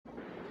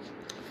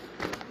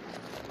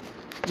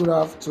Good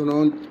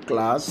afternoon,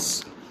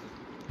 class.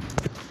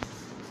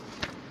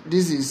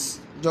 This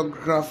is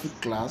geography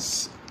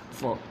class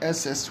for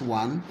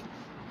SS1.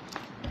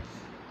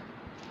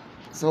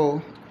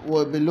 So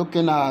we'll be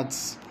looking at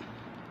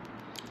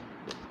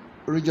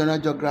regional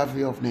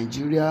geography of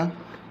Nigeria,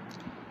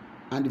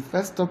 and the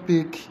first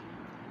topic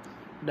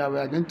that we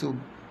are going to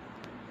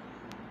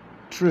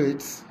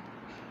treat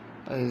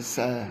is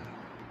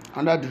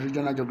under the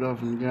regional geography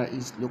of Nigeria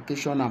is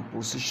location and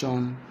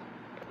position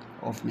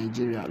of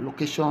Nigeria.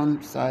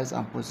 Location, size,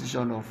 and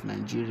position of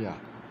Nigeria.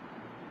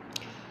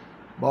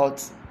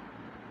 But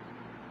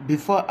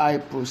before I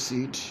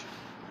proceed,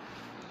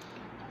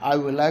 I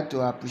would like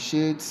to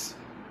appreciate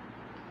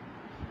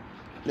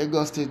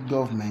Lagos State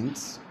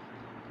government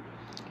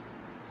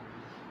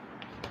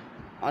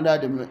under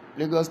the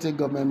Lagos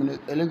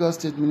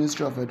State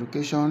Ministry of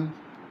Education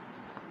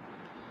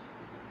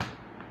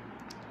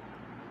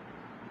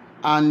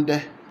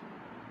and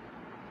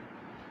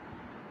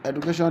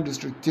Education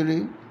District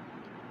 3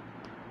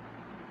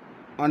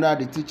 under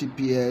the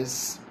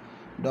TGPS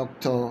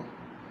Dr.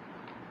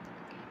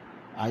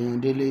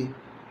 Ayondele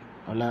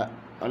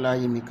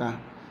Olayinka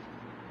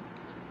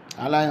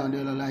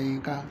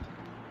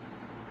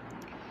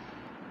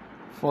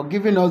for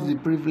giving us the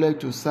privilege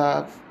to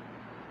serve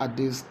at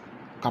this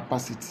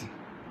capacity,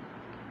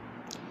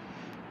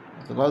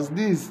 because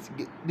this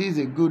is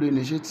a good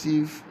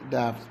initiative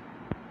that has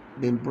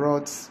been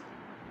brought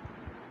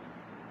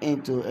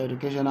into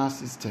educational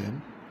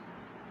system,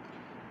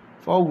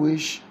 for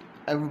which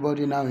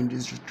everybody now in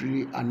District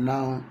 3 are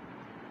now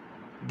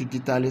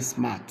digitally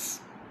smart.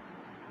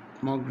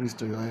 More grace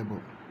to your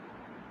elbow.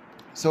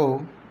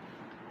 So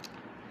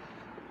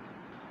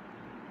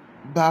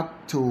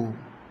back to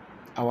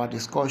our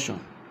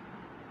discussion.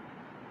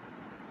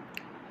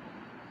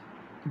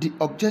 The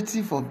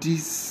objective of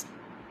this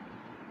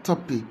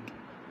topic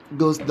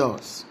goes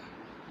thus.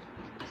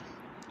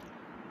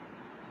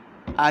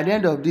 At the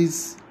end of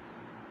this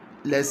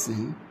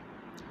lesson,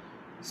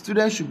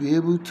 students should be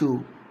able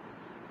to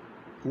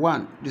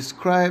 1.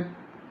 Describe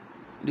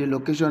the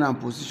location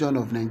and position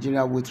of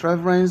Nigeria with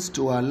reference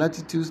to our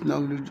latitudes,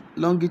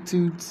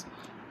 longitudes,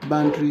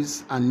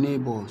 boundaries, and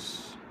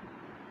neighbors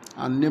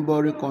and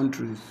neighboring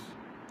countries.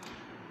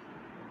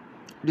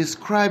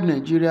 Describe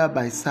Nigeria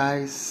by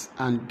size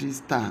and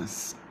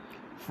distance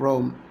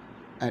from,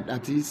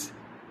 that is,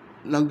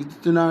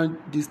 longitudinal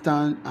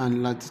distance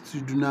and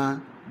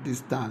latitudinal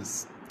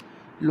distance.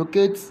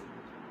 Locate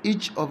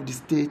each of the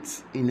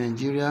states in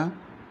Nigeria,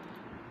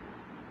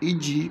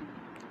 e.g.,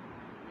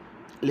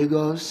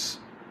 Lagos,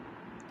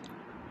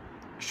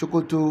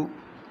 Sokoto,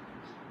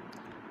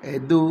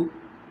 Edo,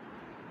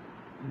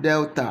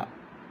 Delta,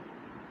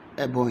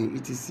 Ebonyi,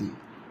 etc.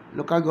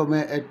 Local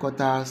government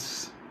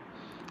headquarters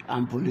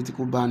and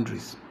political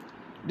boundaries.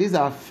 These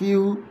are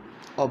few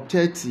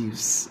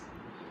objectives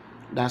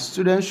that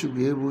students should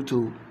be able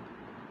to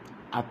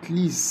at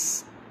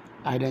least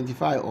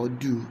identify or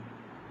do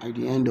at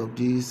the end of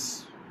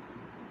this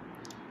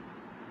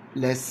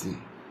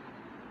lesson.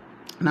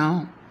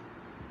 Now,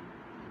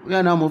 we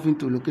are now moving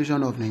to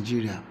location of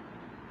Nigeria.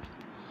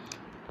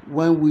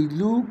 When we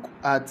look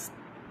at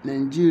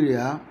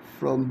Nigeria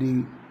from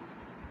the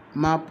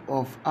map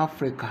of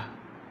Africa,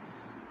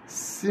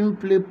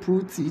 simply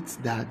put it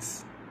that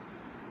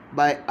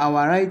by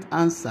our right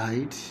hand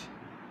side,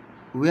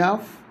 we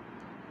have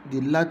the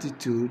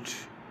latitude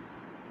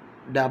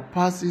that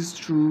passes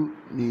through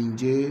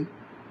Niger,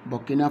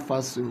 Burkina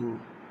Faso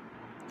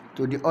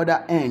to the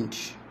other end,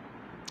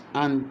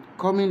 and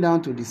coming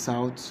down to the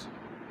south,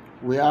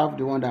 we have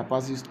the one that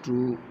passes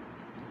through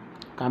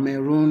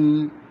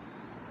Cameroon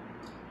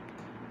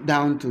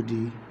down to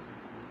the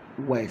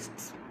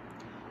west.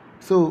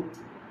 So,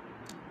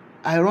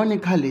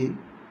 ironically,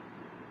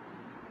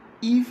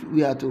 if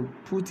we are to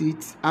put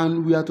it,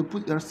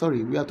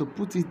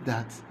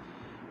 that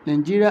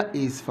Nigeria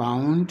is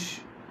found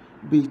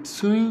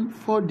between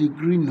 4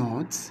 degrees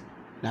north,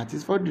 that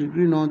is 4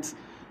 degrees north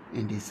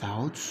in the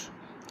south,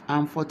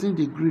 and 14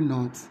 degrees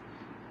north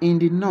in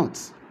the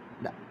north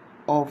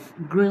of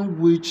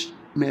Greenwich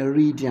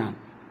meridian,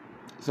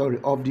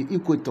 of the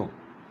equator.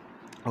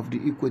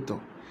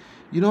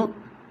 You know,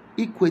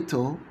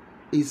 equator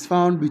is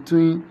found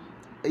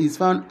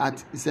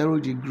at 0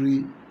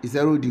 degree.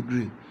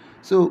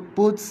 So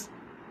both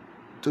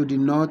to the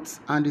north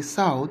and the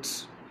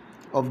south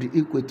of the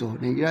equator,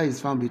 Nigeria is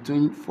found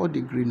between 4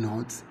 degrees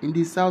north in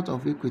the south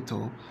of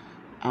equator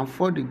and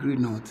 4 degrees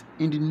north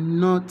in the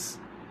north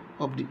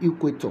of the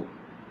equator,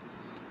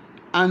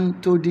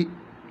 and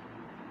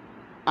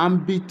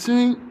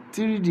between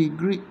 3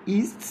 degrees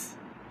east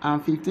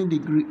and 15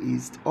 degrees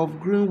east of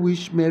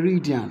Greenwich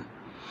meridian.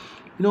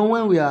 You know,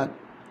 when we are,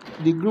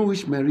 the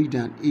Greenwich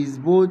meridian is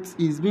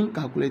being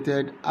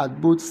calculated at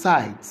both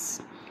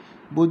sides,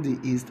 both the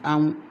east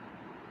now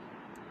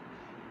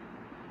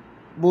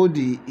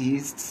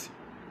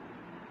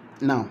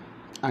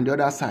and the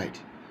other side.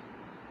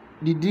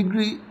 The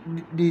 3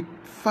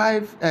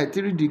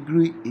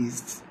 degrees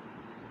east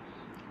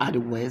at the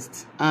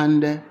west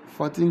and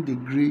 14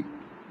 degrees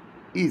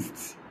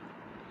east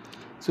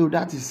So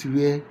that is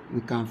where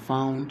we can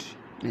find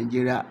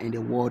Nigeria in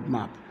the world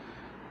map,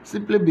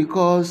 simply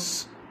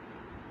because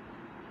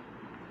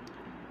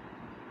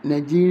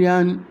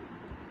Nigerian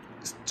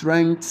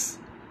strengths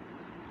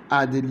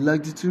are the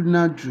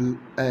longitudinal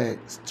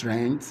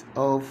strength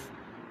of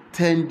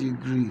 10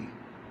 degree.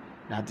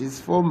 That is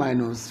 4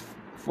 minus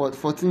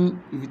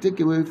 14. If you take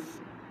away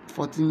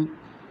 14,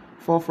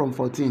 4 from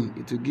 14,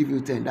 it will give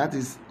you 10. That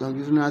is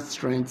longitudinal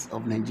strength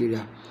of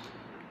Nigeria.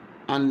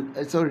 And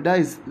that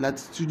is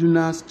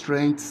latitudinal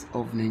strength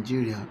of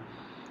Nigeria.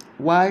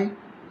 Why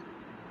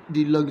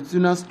the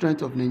longitudinal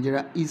strength of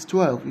Nigeria is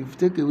 12. If you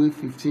take away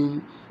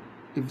 15,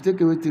 if you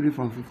take away 3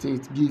 from 15,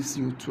 it gives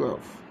you 12.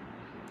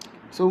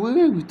 So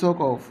when we talk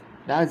of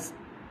that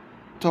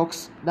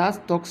talks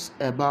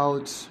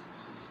about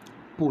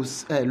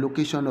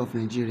location of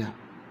Nigeria.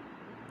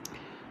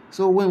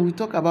 So when we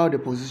talk about the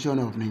position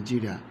of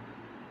Nigeria,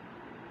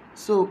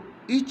 so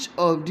each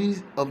of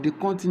the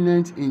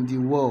continents in the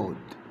world,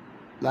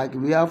 like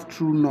we have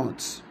true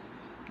north,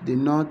 the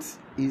north,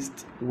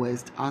 east,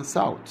 west, and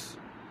south.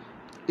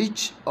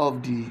 Each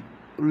of the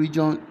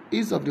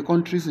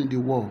countries in the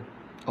world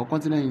or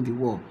continent in the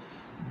world,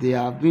 they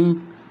have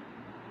been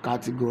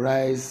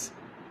categorized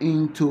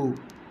into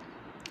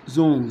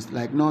zones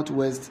like north,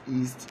 west,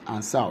 east,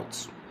 and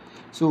south.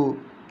 So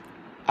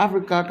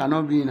Africa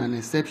cannot be an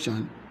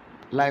exception.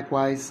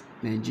 Likewise,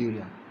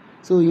 Nigeria.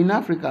 So in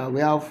Africa, we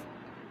have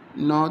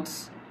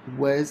north,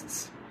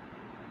 west,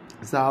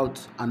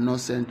 south, and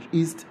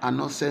east, and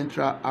north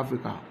central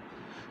Africa.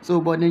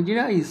 So, but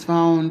Nigeria is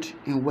found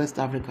in West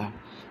Africa,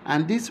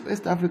 and these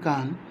West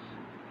African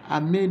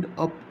are made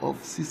up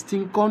of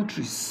 16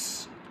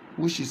 countries,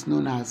 which is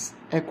known as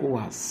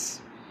ECOWAS.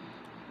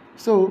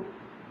 So,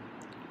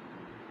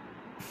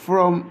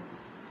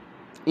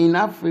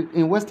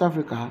 in West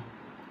Africa,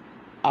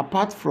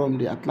 apart from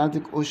the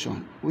Atlantic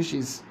Ocean, which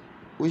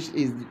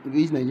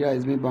Nigeria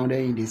is being bounded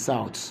in the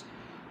south,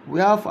 we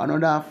have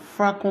another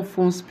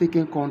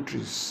francophone-speaking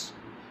countries.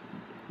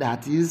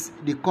 That is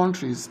the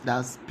countries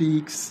that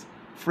speaks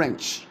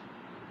French.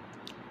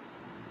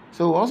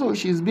 So also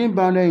she's being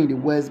bounded in the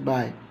west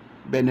by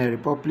Benin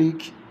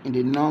Republic, in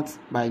the north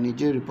by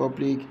Niger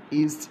Republic,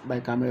 east by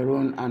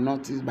Cameroon, and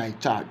northeast by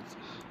Chad.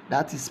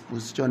 That is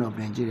position of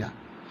Nigeria.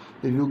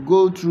 If you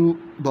go through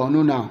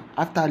Borno now,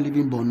 after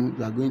leaving Borno,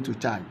 you are going to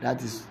Chad.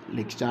 That is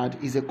Lake Chad.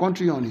 It's a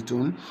country on its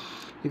own.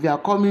 If you are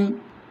coming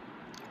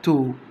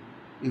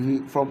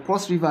from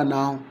Cross River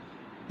now,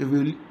 if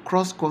you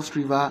cross Cross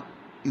River,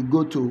 you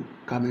go to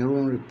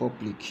Cameroon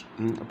Republic,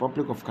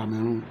 Republic of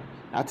Cameroon.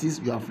 That is,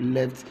 you have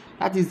left.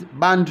 That is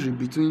boundary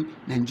between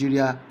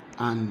Nigeria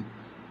and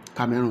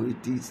Cameroon.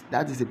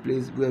 That is a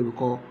place where we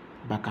call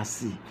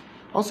Bakassi.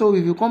 Also,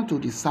 if you come to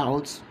the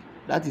south,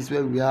 that is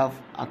where we have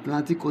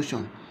Atlantic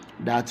Ocean,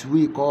 that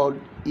we call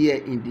here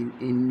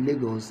in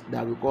Lagos,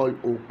 that we call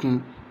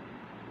Okun.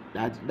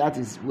 That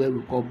is where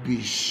we call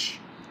Bish.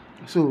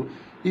 So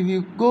if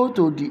you go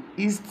to the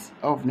east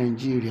of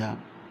Nigeria,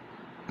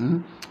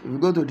 the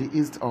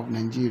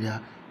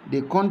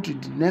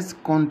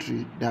next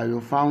country that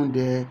you found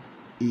there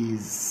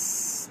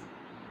is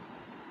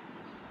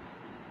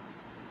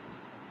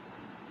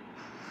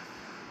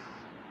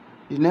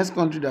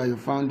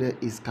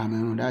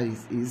Cameroon. That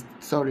is east.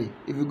 Sorry,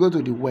 if you go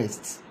to the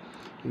west,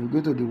 you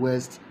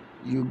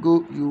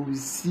will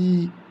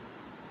see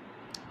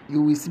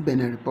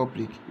Benin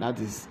Republic. That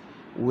is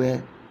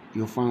where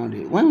you found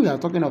it. When we are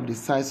talking of the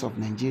size of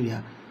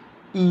Nigeria,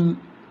 in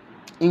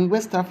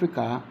West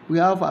Africa, we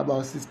have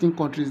about 16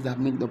 countries that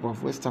make up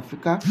of West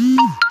Africa.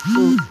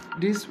 So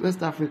this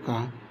West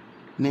Africa,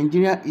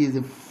 Nigeria is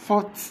the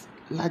 4th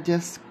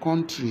largest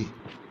country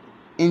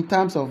in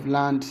terms of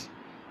land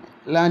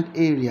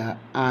area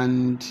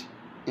and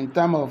in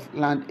terms of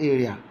land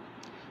area.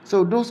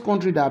 So those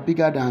countries that are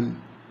bigger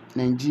than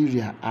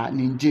Nigeria are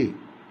Niger,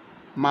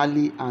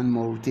 Mali, and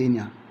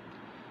Mauritania.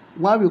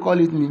 Why we call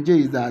it Niger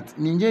is that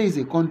Niger is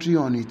a country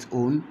on its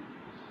own,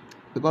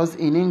 because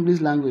in English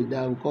language they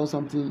will call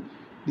something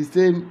the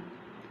same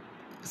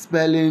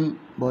spelling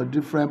but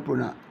different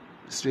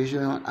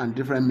pronunciation and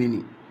different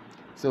meaning.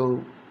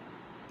 So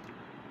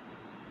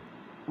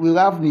we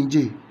have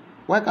Niger.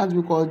 Why can't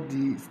we call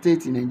the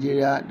state in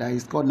Nigeria that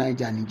is called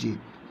Niger?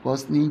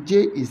 Because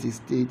Niger is a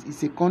state,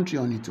 it's a country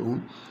on its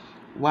own,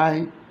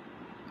 while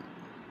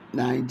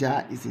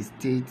Niger is a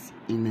state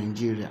in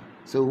Nigeria.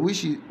 So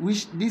which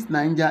this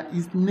Niger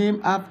is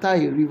named after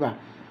a river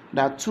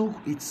that took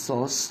its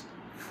source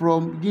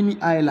from Guinea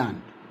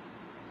Island.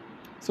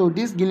 So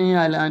this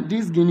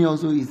Guinea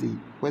also is a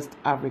West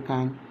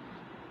African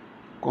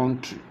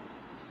country.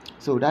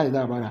 So that is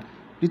that about that.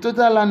 The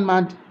total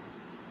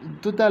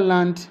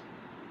land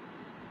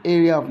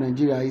area of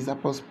Nigeria is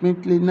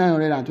approximately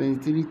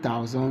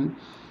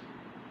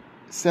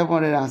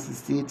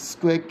 923,768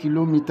 square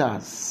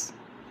kilometers.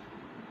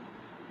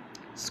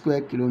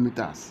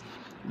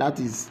 That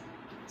is